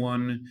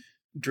 7-1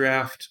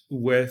 draft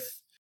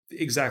with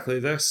exactly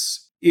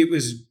this. It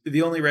was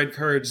the only red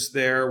cards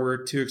there were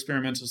 2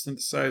 Experimental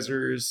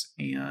Synthesizers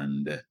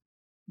and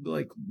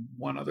like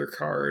 1 other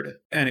card,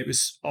 and it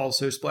was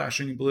also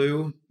splashing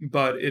blue,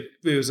 but it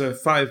was a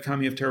 5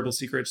 Kami of Terrible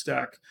Secrets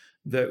deck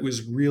that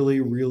was really,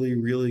 really,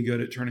 really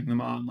good at turning them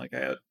on. Like I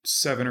had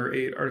 7 or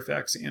 8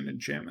 artifacts and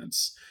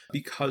enchantments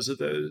because of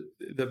the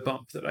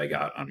bump that I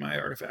got on my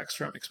artifacts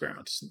from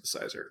Experimental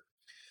Synthesizer.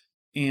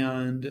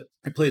 And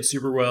I played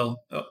super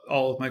well.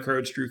 All of my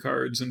cards drew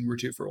cards and were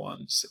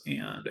 2-for-1s,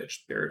 and I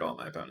just buried all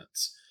my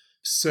opponents.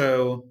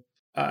 So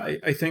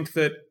I think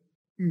that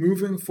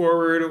moving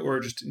forward, or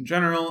just in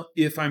general,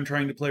 if I'm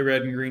trying to play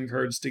red and green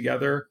cards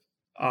together,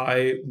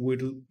 I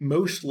would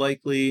most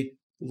likely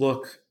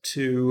look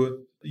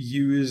to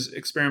use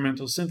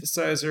Experimental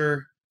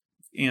Synthesizer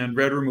and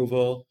red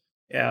removal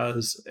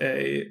as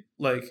a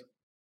like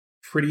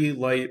pretty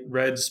light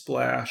red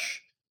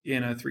splash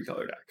in a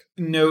 3-color deck.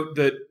 Note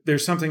that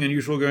there's something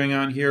unusual going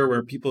on here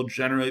where people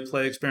generally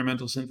play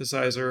Experimental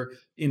Synthesizer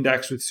in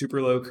decks with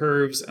super low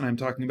curves, and I'm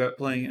talking about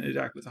playing in a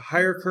deck with a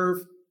higher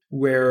curve,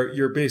 where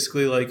you're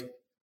basically like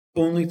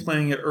only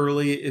playing it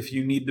early if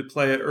you need to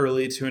play it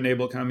early to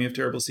enable Kami of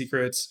Terrible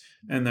Secrets,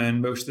 and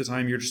then most of the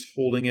time you're just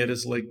holding it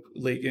as like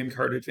late game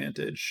card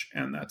advantage,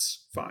 and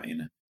that's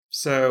fine.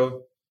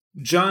 So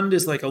Jund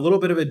is like a little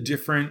bit of a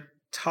different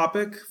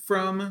topic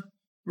from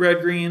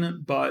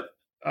red-green, but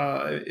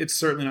it's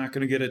certainly not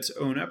going to get its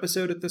own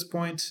episode at this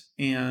point,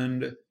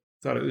 and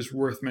thought it was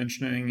worth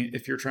mentioning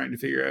if you're trying to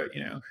figure out,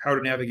 how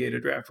to navigate a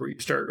draft where you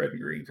start red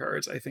and green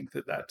cards. I think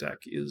that deck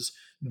is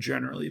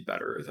generally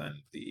better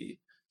than the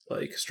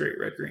like straight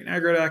red-green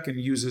aggro deck, and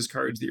uses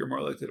cards that you're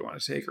more likely to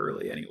want to take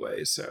early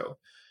anyway, so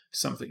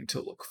something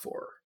to look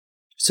for.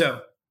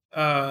 So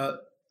I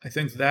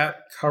think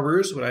that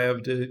covers what I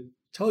have to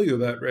tell you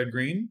about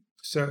red-green.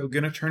 So I'm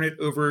going to turn it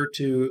over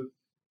to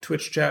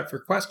Twitch chat for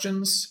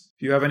questions.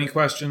 If you have any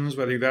questions,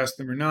 whether you've asked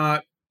them or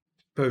not,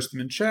 post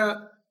them in chat.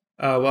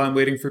 While I'm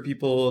waiting for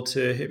people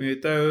to hit me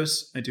with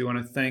those, I do want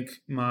to thank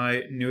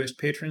my newest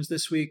patrons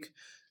this week,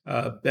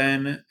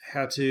 Ben,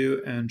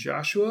 Hatu, and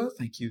Joshua.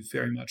 Thank you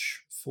very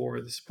much for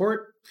the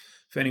support.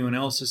 If anyone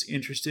else is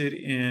interested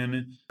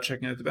in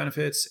checking out the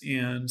benefits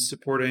and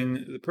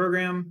supporting the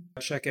program,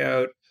 check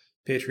out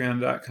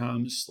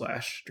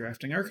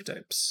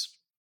patreon.com/draftingarchetypes.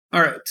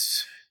 All right,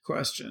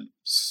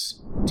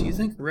 questions. Do you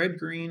think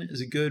red-green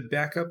is a good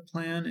backup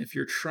plan if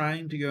you're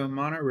trying to go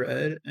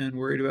mono-red and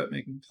worried about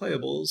making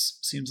playables?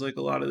 Seems like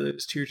a lot of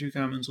those tier 2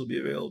 commons will be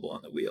available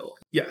on the wheel.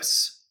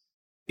 Yes.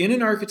 In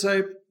an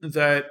archetype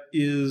that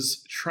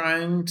is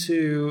trying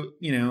to,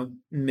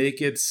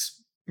 make its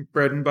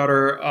bread and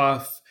butter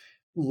off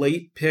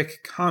late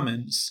pick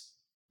commons,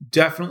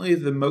 definitely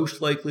the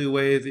most likely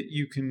way that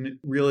you can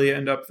really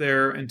end up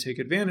there and take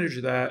advantage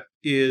of that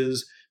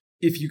is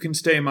if you can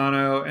stay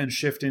mono and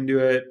shift into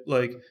it,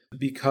 like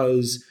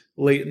because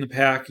late in the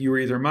pack you were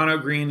either mono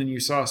green and you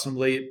saw some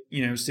late,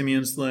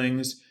 Simian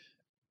Slings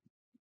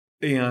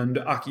and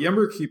Aki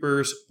Ember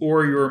Keepers,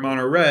 or you were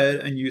mono red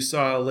and you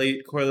saw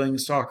late Coiling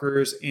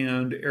Stalkers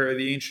and Era of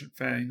the Ancient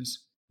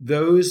Fangs.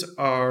 Those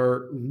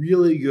are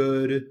really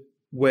good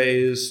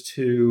ways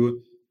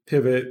to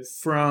pivot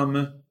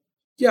from,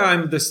 yeah,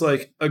 I'm this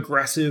like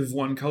aggressive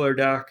one color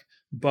deck,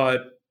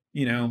 but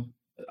you know,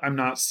 I'm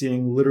not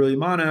seeing literally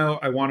mono.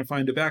 I want to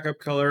find a backup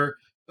color.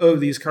 Oh,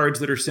 these cards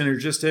that are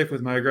synergistic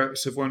with my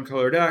aggressive one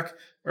color deck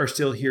are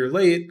still here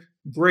late.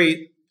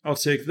 Great. I'll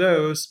take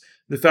those.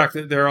 The fact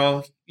that they're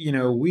all,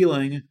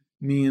 wheeling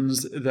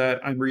means that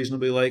I'm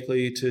reasonably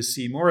likely to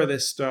see more of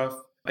this stuff.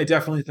 I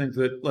definitely think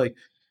that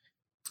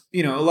a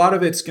lot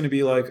of it's going to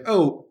be like,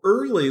 oh,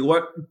 early,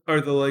 what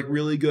are the like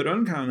really good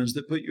uncommons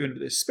that put you into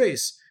this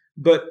space?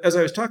 But as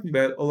I was talking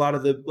about, a lot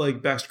of the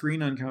like best green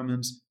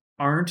uncommons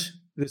aren't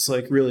this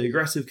like really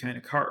aggressive kind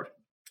of card.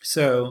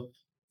 So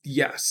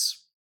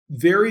yes,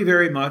 very,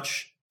 very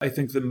much. I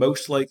think the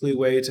most likely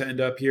way to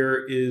end up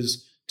here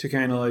is to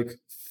kind of like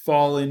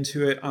fall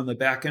into it on the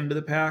back end of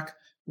the pack,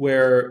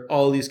 where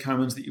all these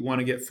commons that you want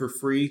to get for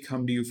free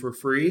come to you for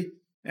free.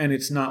 And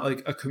it's not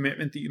like a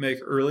commitment that you make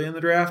early in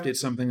the draft.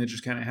 It's something that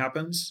just kind of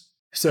happens.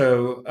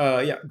 So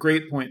yeah,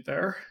 great point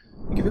there.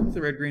 Given that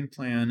the red-green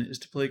plan is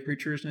to play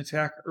creatures and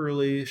attack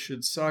early,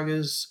 should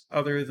sagas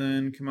other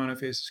than Kimono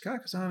Faces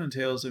Kakazan and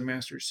Tales of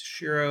Master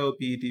Shiro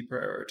be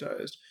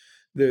deprioritized?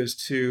 Those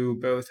two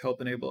both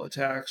help enable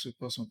attacks with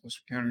 +1/+1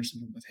 counters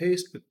and with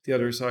haste, but the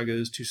other saga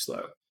is too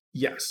slow.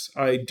 Yes,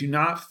 I do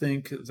not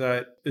think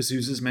that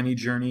Azusa's Many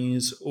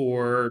Journeys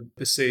or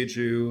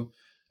Beseiju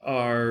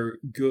are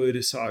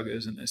good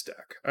sagas in this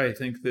deck. I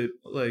think that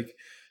like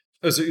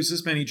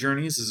Azusa's Many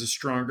Journeys is a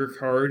stronger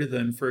card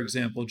than, for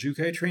example,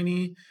 Jukai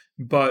Trainee,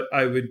 but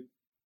I would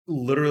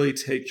literally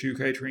take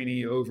Jukai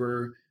Trainee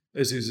over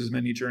Azusa's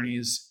Many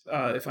Journeys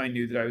if I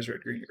knew that I was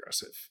red-green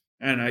aggressive.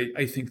 And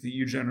I think that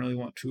you generally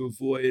want to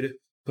avoid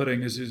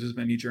putting Azusa's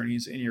Many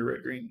Journeys in your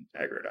red-green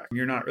aggro deck.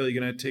 You're not really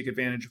going to take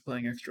advantage of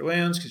playing extra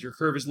lands because your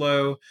curve is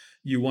low.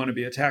 You want to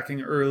be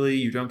attacking early.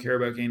 You don't care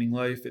about gaining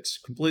life. It's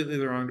completely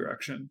the wrong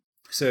direction.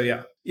 So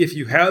yeah, if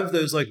you have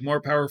those like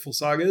more powerful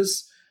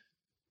sagas,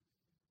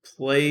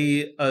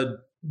 play a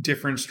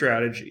different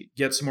strategy.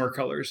 Get some more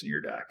colors in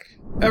your deck.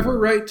 Ever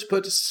right to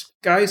put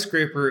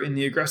Skyscraper in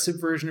the aggressive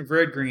version of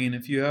red-green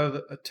if you have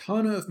a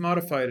ton of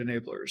modified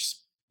enablers?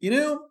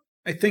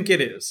 I think it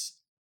is.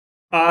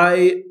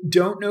 I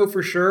don't know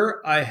for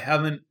sure. I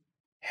haven't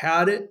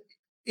had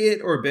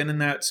it or been in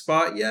that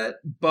spot yet,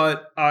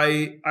 but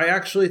I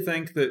actually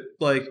think that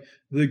like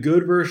the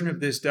good version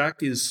of this deck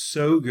is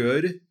so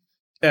good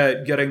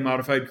at getting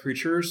modified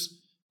creatures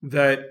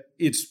that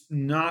it's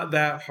not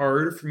that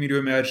hard for me to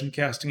imagine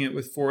casting it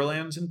with 4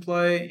 lands in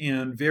play,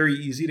 and very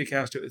easy to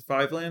cast it with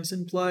 5 lands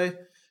in play.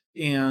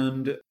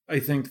 And I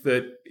think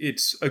that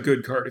it's a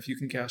good card if you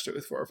can cast it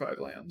with 4 or 5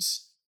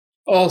 lands.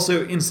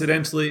 Also,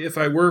 incidentally, if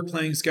I were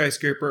playing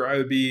Skyscraper, I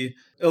would be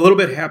a little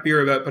bit happier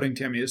about putting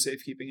Tamiyo's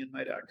Safekeeping in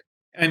my deck.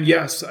 And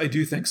yes, I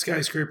do think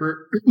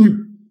Skyscraper,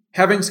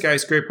 having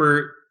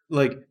Skyscraper,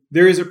 like,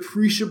 there is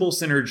appreciable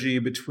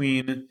synergy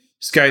between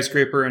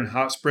Skyscraper and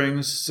Hot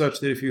Springs, such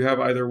that if you have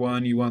either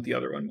one, you want the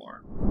other one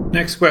more.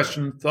 Next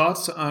question,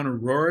 thoughts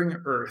on Roaring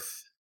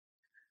Earth?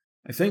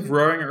 I think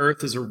Roaring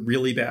Earth is a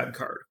really bad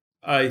card.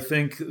 I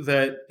think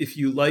that if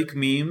you like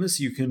memes,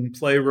 you can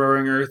play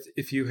Roaring Earth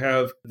if you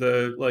have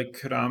the like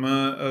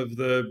Kodama of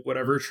the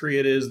whatever tree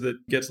it is that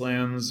gets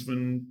lands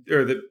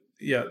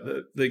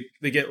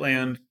they get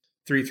land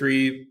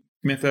 3/3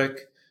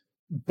 mythic.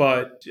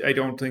 But I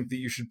don't think that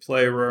you should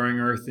play Roaring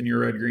Earth in your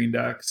red-green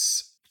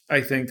decks. I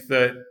think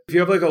that if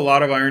you have like a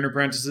lot of Iron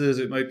Apprentices,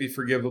 it might be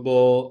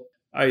forgivable.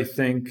 I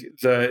think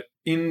that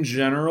in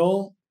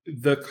general,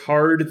 the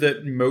card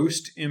that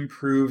most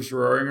improves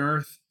Roaring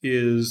Earth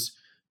is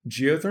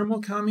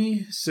Geothermal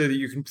Kami, so that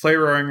you can play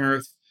Roaring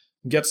Earth,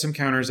 get some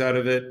counters out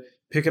of it,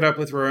 pick it up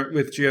with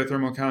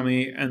Geothermal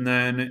Kami, and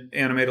then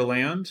animate a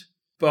land.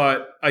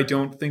 But I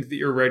don't think that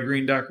your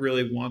red-green deck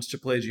really wants to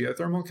play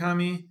Geothermal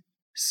Kami,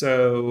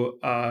 so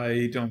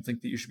I don't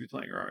think that you should be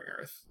playing Roaring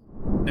Earth.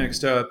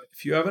 Next up,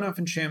 if you have enough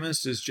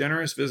enchantments, does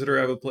Generous Visitor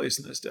have a place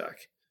in this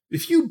deck?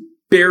 If you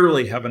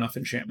barely have enough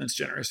enchantments,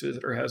 Generous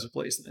Visitor has a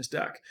place in this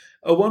deck.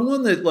 A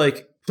 1/1 that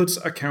like puts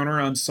a counter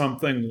on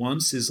something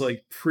once is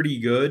like pretty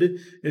good.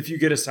 If you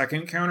get a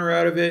second counter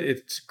out of it,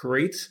 it's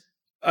great.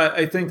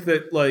 I think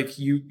that like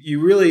you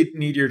really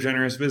need your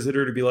Generous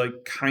Visitor to be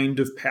like kind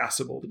of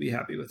passable to be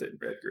happy with it in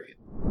red-green.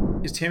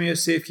 Is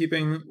Tamiyo's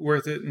Safekeeping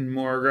worth it in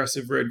more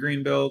aggressive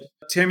red-green build?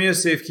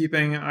 Tamiyo's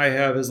Safekeeping I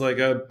have as like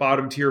a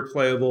bottom tier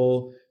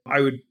playable.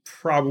 I would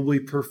probably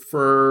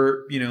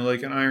prefer,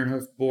 like an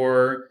Ironhoof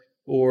Boar,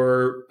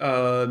 or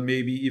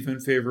maybe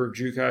even favor of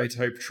Jukai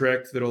type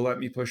trick that'll let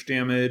me push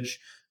damage.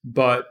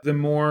 But the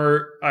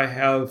more I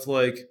have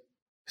like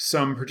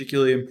some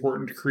particularly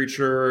important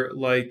creature,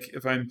 like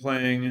if I'm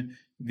playing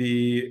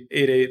the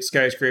 8/8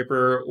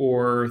 Skyscraper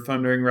or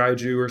Thundering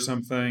Raiju or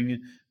something,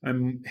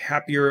 I'm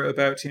happier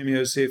about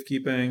Tamiyo's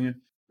Safekeeping.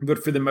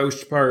 But for the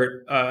most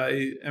part,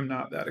 I am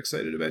not that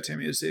excited about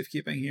Tamiyo's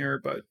Safekeeping here.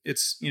 But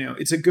it's,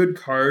 it's a good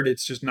card.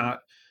 It's just not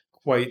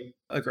quite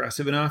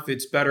aggressive enough.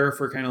 It's better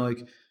for kind of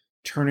like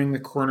turning the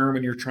corner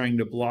when you're trying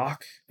to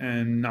block,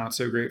 and not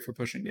so great for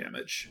pushing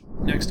damage.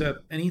 Next up,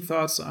 any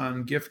thoughts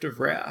on Gift of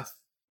Wrath?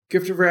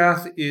 Gift of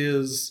Wrath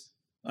is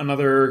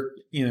another,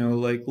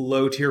 like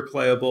low tier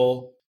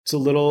playable. It's a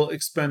little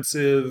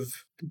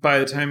expensive. By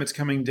the time it's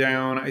coming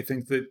down, I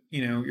think that,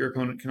 your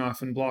opponent can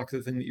often block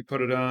the thing that you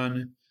put it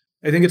on.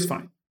 I think it's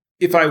fine.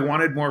 If I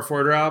wanted more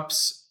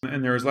 4-drops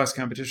and there was less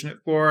competition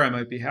at 4, I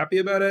might be happy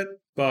about it,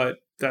 but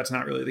that's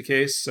not really the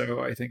case. So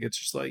I think it's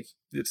just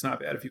it's not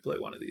bad if you play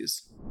one of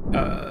these.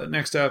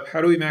 Next up,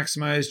 how do we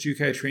maximize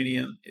Jukai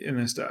Trainee in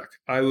this deck?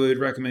 I would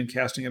recommend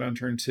casting it on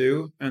turn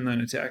 2 and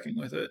then attacking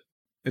with it.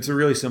 It's a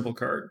really simple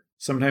card.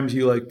 Sometimes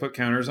you put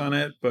counters on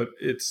it, but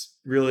it's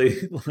really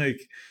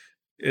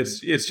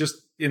it's just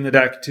in the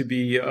deck to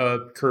be a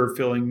curve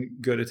filling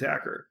good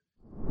attacker.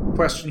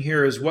 Question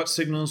here is, what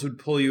signals would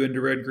pull you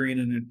into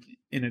red-green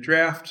in a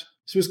draft?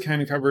 This was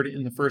kind of covered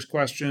in the first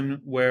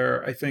question,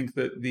 where I think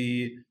that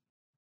the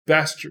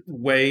best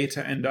way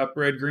to end up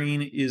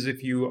red-green is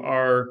if you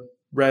are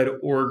red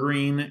or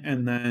green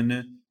and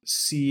then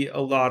see a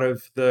lot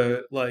of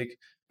the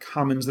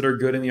commons that are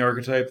good in the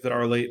archetype that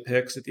are late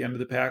picks at the end of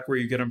the pack, where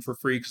you get them for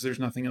free because there's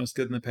nothing else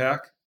good in the pack.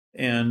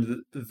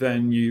 And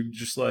then you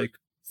just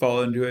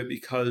fall into it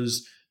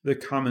because the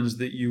commons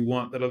that you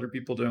want that other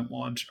people don't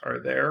want are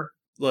there.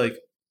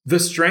 The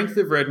strength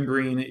of red and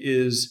green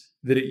is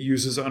that it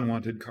uses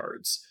unwanted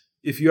cards.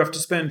 If you have to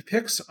spend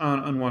picks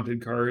on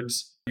unwanted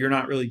cards, you're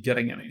not really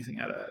getting anything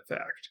out of that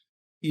fact.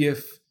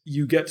 If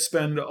you get to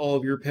spend all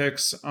of your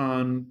picks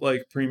on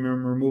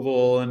premium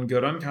removal and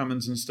good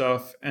uncommons and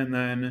stuff, and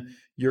then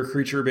your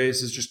creature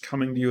base is just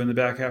coming to you in the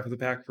back half of the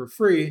pack for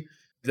free,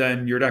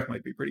 then your deck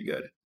might be pretty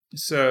good.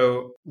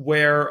 So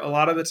where a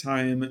lot of the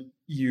time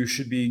you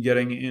should be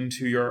getting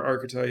into your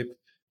archetype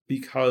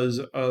because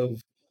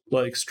of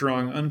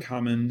strong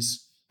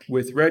uncommons,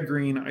 with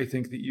red-green, I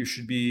think that you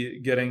should be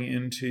getting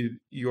into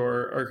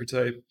your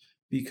archetype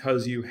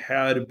because you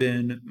had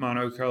been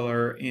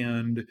monocolor,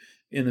 and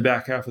in the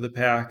back half of the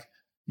pack,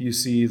 you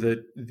see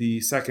that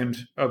the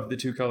second of the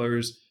two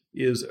colors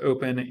is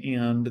open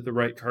and the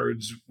right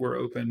cards were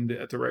opened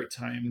at the right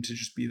time to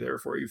just be there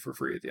for you for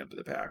free at the end of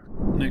the pack.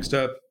 Next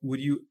up, would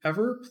you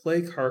ever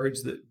play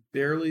cards that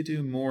barely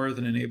do more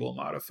than enable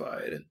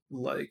modified,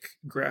 like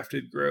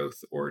Grafted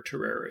Growth or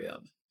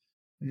Terrarium?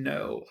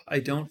 No, I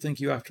don't think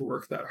you have to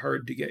work that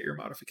hard to get your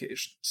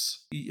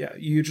modifications. Yeah,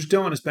 you just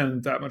don't want to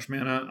spend that much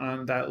mana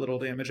on that little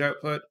damage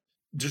output.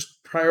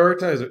 Just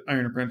prioritize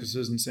Iron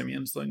Apprentices and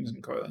Simian Slings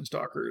and Coiling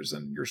Stalkers,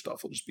 and your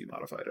stuff will just be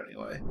modified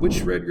anyway.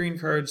 Which red-green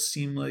cards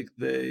seem like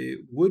they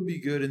would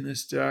be good in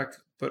this deck,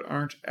 but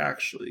aren't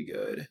actually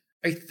good?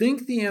 I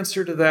think the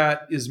answer to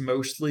that is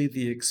mostly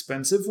the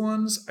expensive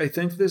ones. I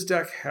think this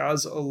deck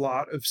has a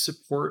lot of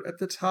support at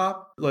the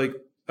top,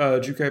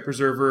 Jukai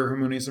Preserver,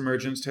 Harmonious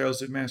Emergence,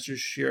 Tales of Master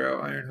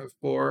Shiro, Ironhoof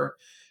Boar,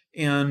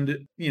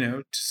 and,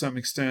 to some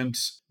extent,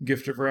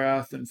 Gift of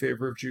Wrath in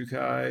favor of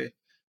Jukai.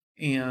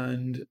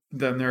 And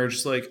then there are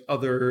just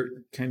other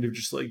kind of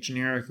just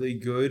generically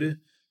good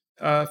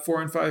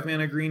 4 and 5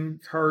 mana green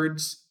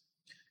cards.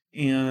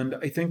 And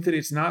I think that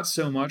it's not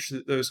so much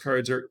that those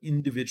cards are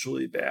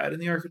individually bad in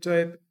the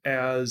archetype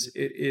as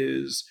it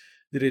is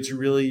that it's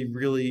really,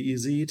 really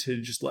easy to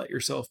just let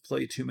yourself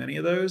play too many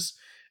of those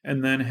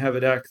and then have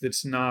a deck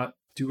that's not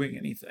doing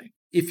anything.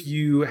 If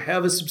you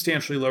have a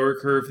substantially lower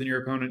curve than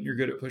your opponent, you're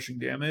good at pushing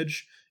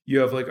damage, you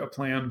have a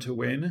plan to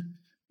win.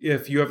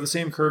 If you have the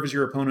same curve as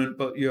your opponent,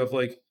 but you have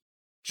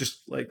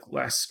just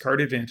less card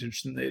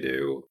advantage than they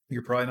do,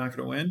 you're probably not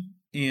going to win.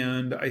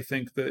 And I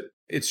think that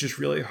it's just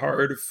really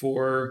hard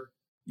for,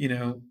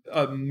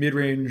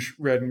 mid-range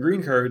red and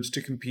green cards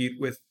to compete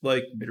with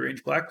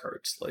mid-range black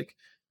cards.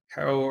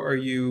 How are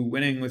you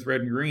winning with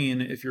red and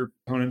green if your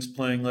opponent's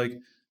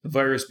playing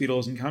Virus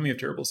Beetles and Kami of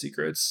Terrible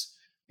Secrets?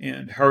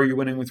 And how are you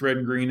winning with red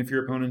and green if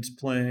your opponent's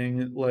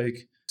playing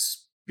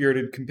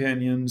Spirited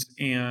Companions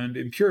and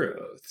Impure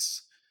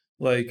Oaths?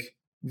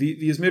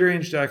 These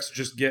mid-range decks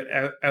just get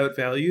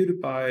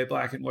outvalued by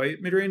black and white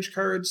mid-range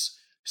cards,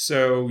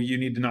 so you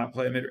need to not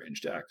play a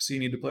mid-range deck. So you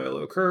need to play a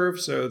low curve,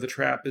 so the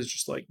trap is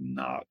just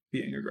not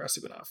being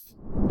aggressive enough.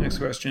 Next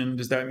question,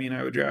 does that mean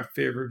I would draft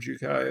Favor of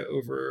Jukai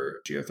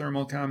over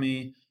Geothermal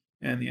Kami?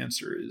 And the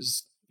answer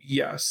is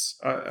yes.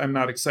 I'm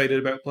not excited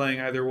about playing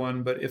either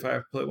one, but if I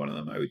have to play one of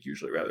them, I would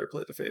usually rather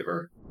play the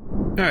Favor.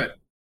 All right,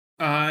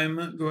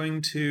 I'm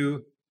going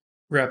to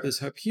wrap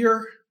this up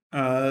here.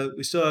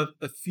 We still have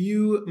a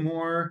few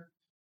more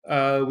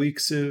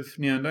weeks of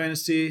Neon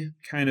Dynasty,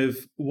 kind of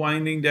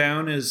winding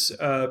down as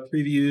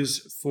previews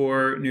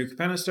for New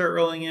Capenna start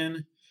rolling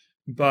in,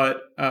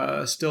 but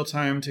still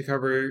time to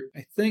cover,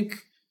 I think,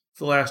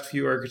 the last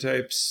few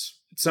archetypes.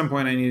 At some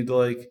point I need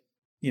to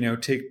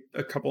take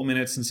a couple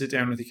minutes and sit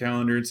down with the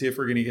calendar and see if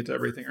we're going to get to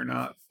everything or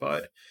not.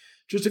 But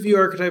just a few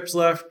archetypes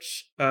left,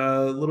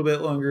 a little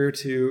bit longer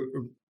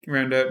to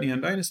round out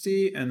Neon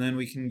Dynasty, and then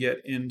we can get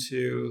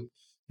into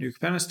New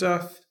Capenna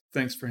stuff.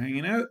 Thanks for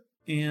hanging out,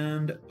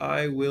 and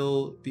I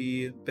will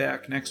be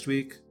back next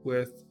week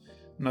with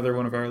another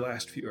one of our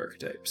last few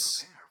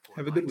archetypes.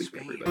 Have a good week,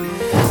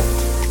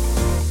 everybody.